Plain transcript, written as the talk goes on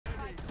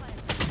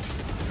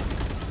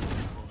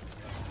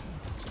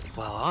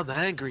Well, I'm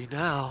angry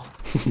now.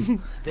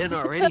 They're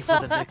not ready for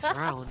the next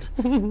round.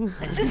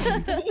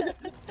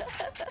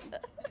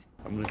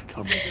 I'm gonna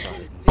come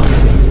inside.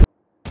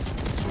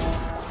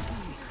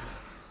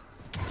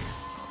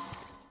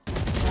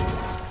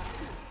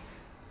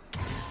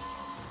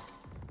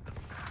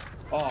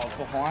 Oh,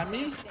 behind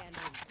me?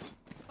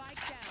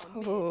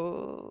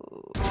 Oh.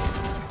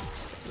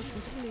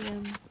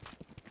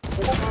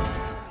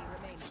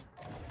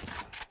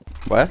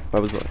 Where?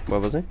 Where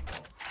was he?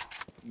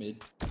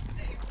 Mid.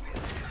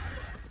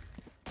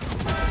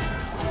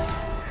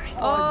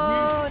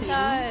 Oh,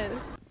 nice.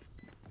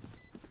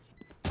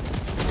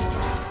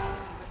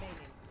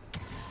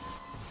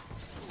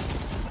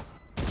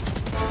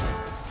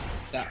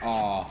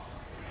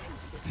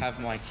 Have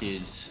my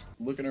kids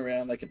looking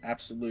around like an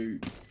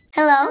absolute.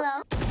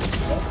 Hello.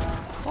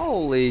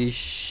 Holy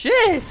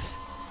shit!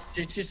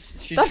 She's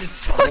That just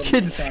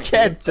fucking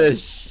scared the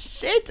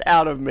shit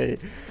out of me.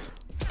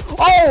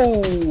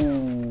 Oh!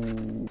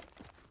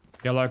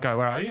 Yo, Loco,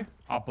 where are you?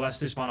 I'll bless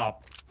this one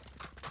up.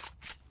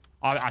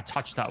 I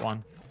touched that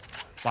one.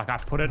 Like, I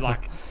put it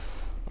like...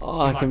 Oh,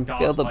 I can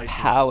feel the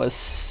power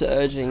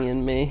surging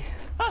in me.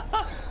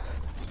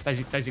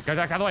 Daisy, go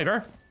back out of the way,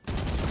 bro.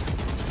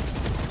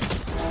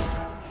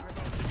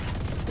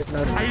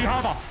 Hey,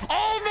 Hava!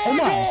 Oh my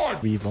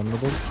god! Be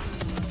vulnerable.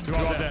 Two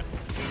up there.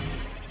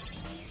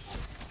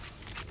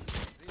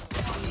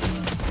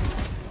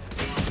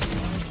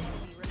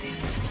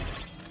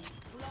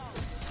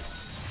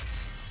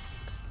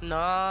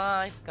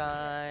 Nice,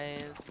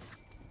 guys.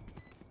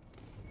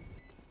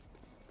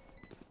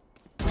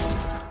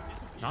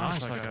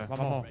 Nice, Loco. One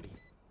more.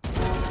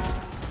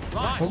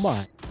 Oh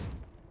my.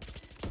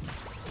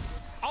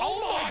 Oh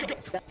my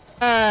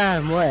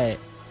god! Wait.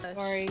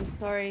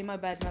 Sorry, my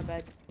bad.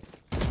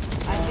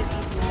 I could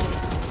easily.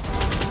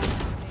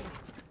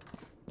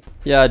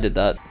 Yeah, I did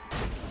that.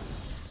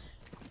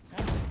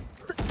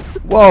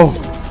 Whoa!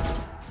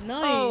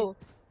 Nice. Oh.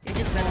 You're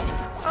just better.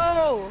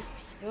 Oh.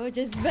 You're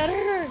just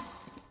better.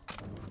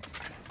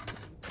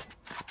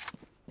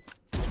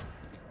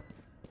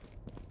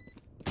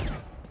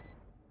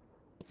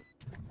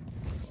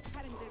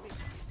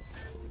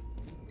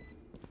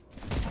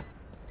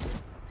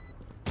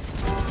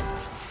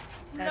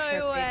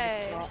 No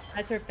way.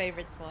 That's her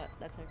favorite spot.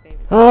 That's her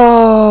favorite spot.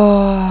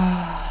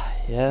 Oh,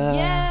 yeah.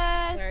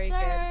 Yes, Very sir.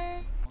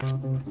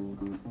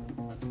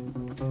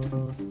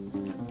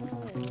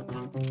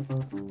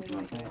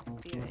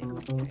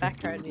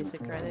 Background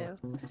music right now.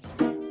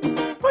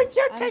 Would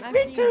you take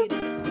me to?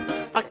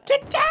 Fuck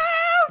it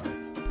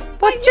down!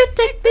 Would you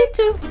take me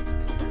to?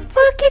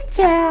 Fuck it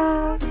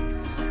down!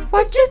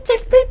 Would you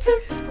take me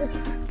to?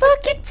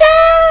 Fuck it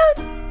down!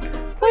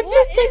 Would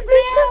you take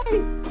me to?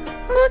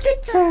 Fuck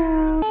it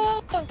down!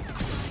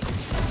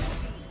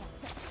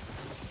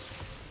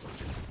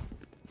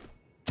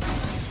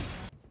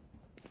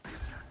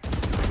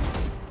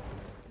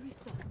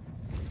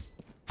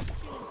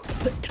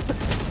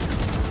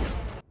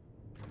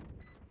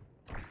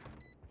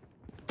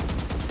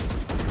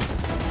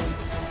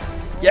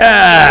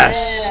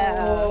 Yes!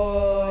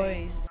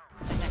 Boys.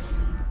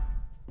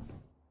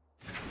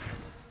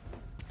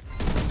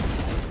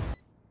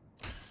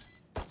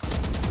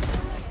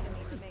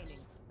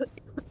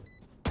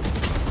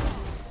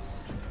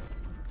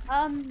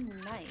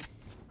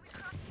 Nice.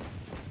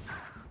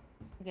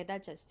 Okay,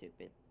 that's just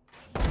stupid.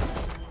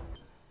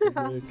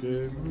 Make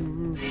a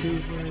move to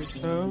a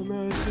town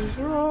that is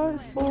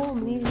right for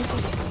me.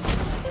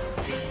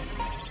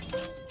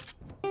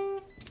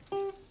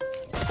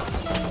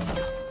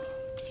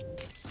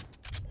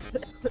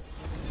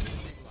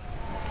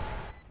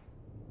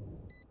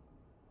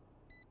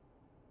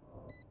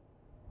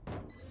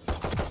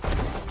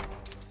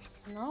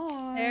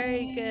 No.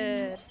 Very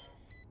good.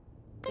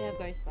 They have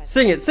ghost spiders.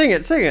 Sing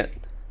it!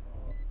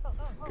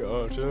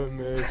 Gotta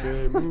make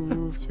a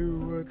move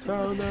to a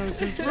town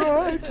that is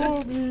right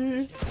for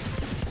me.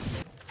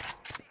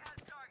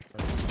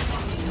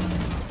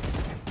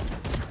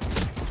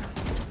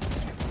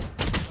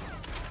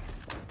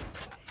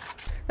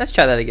 Let's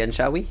try that again,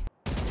 shall we?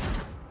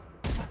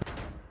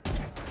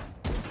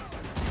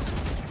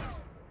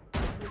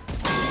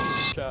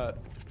 Chat.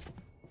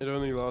 It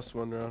only lasts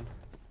one round.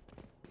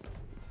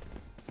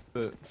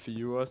 But for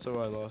you, I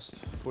lost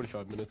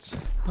 45 minutes.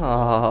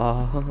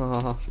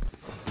 Aww.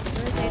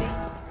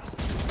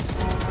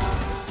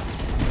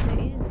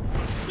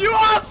 You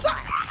are so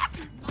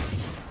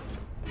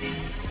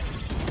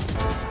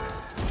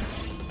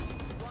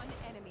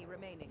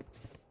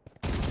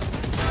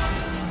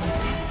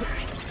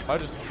I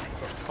just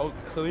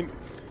clean.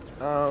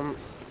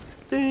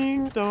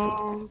 Ding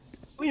dong.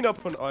 Clean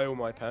up on aisle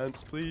my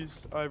pants,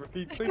 please. I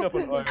repeat, clean up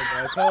on aisle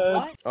my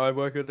pants. I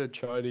work at a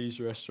Chinese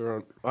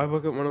restaurant. I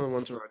work at one of the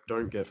ones where I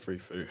don't get free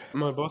food.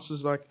 My boss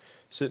is like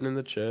sitting in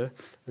the chair,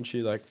 and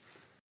she like,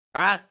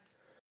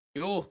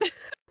 you.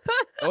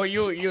 Oh,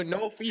 you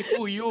no free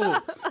food, you.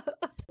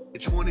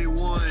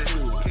 21,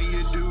 can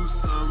you do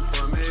something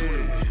for me?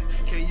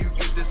 Can you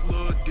get this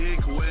little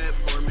dick wet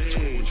for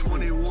me?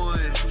 21,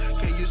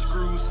 can you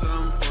screw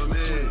something for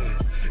me?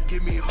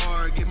 Get me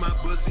hard, get my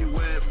pussy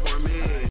wet for me.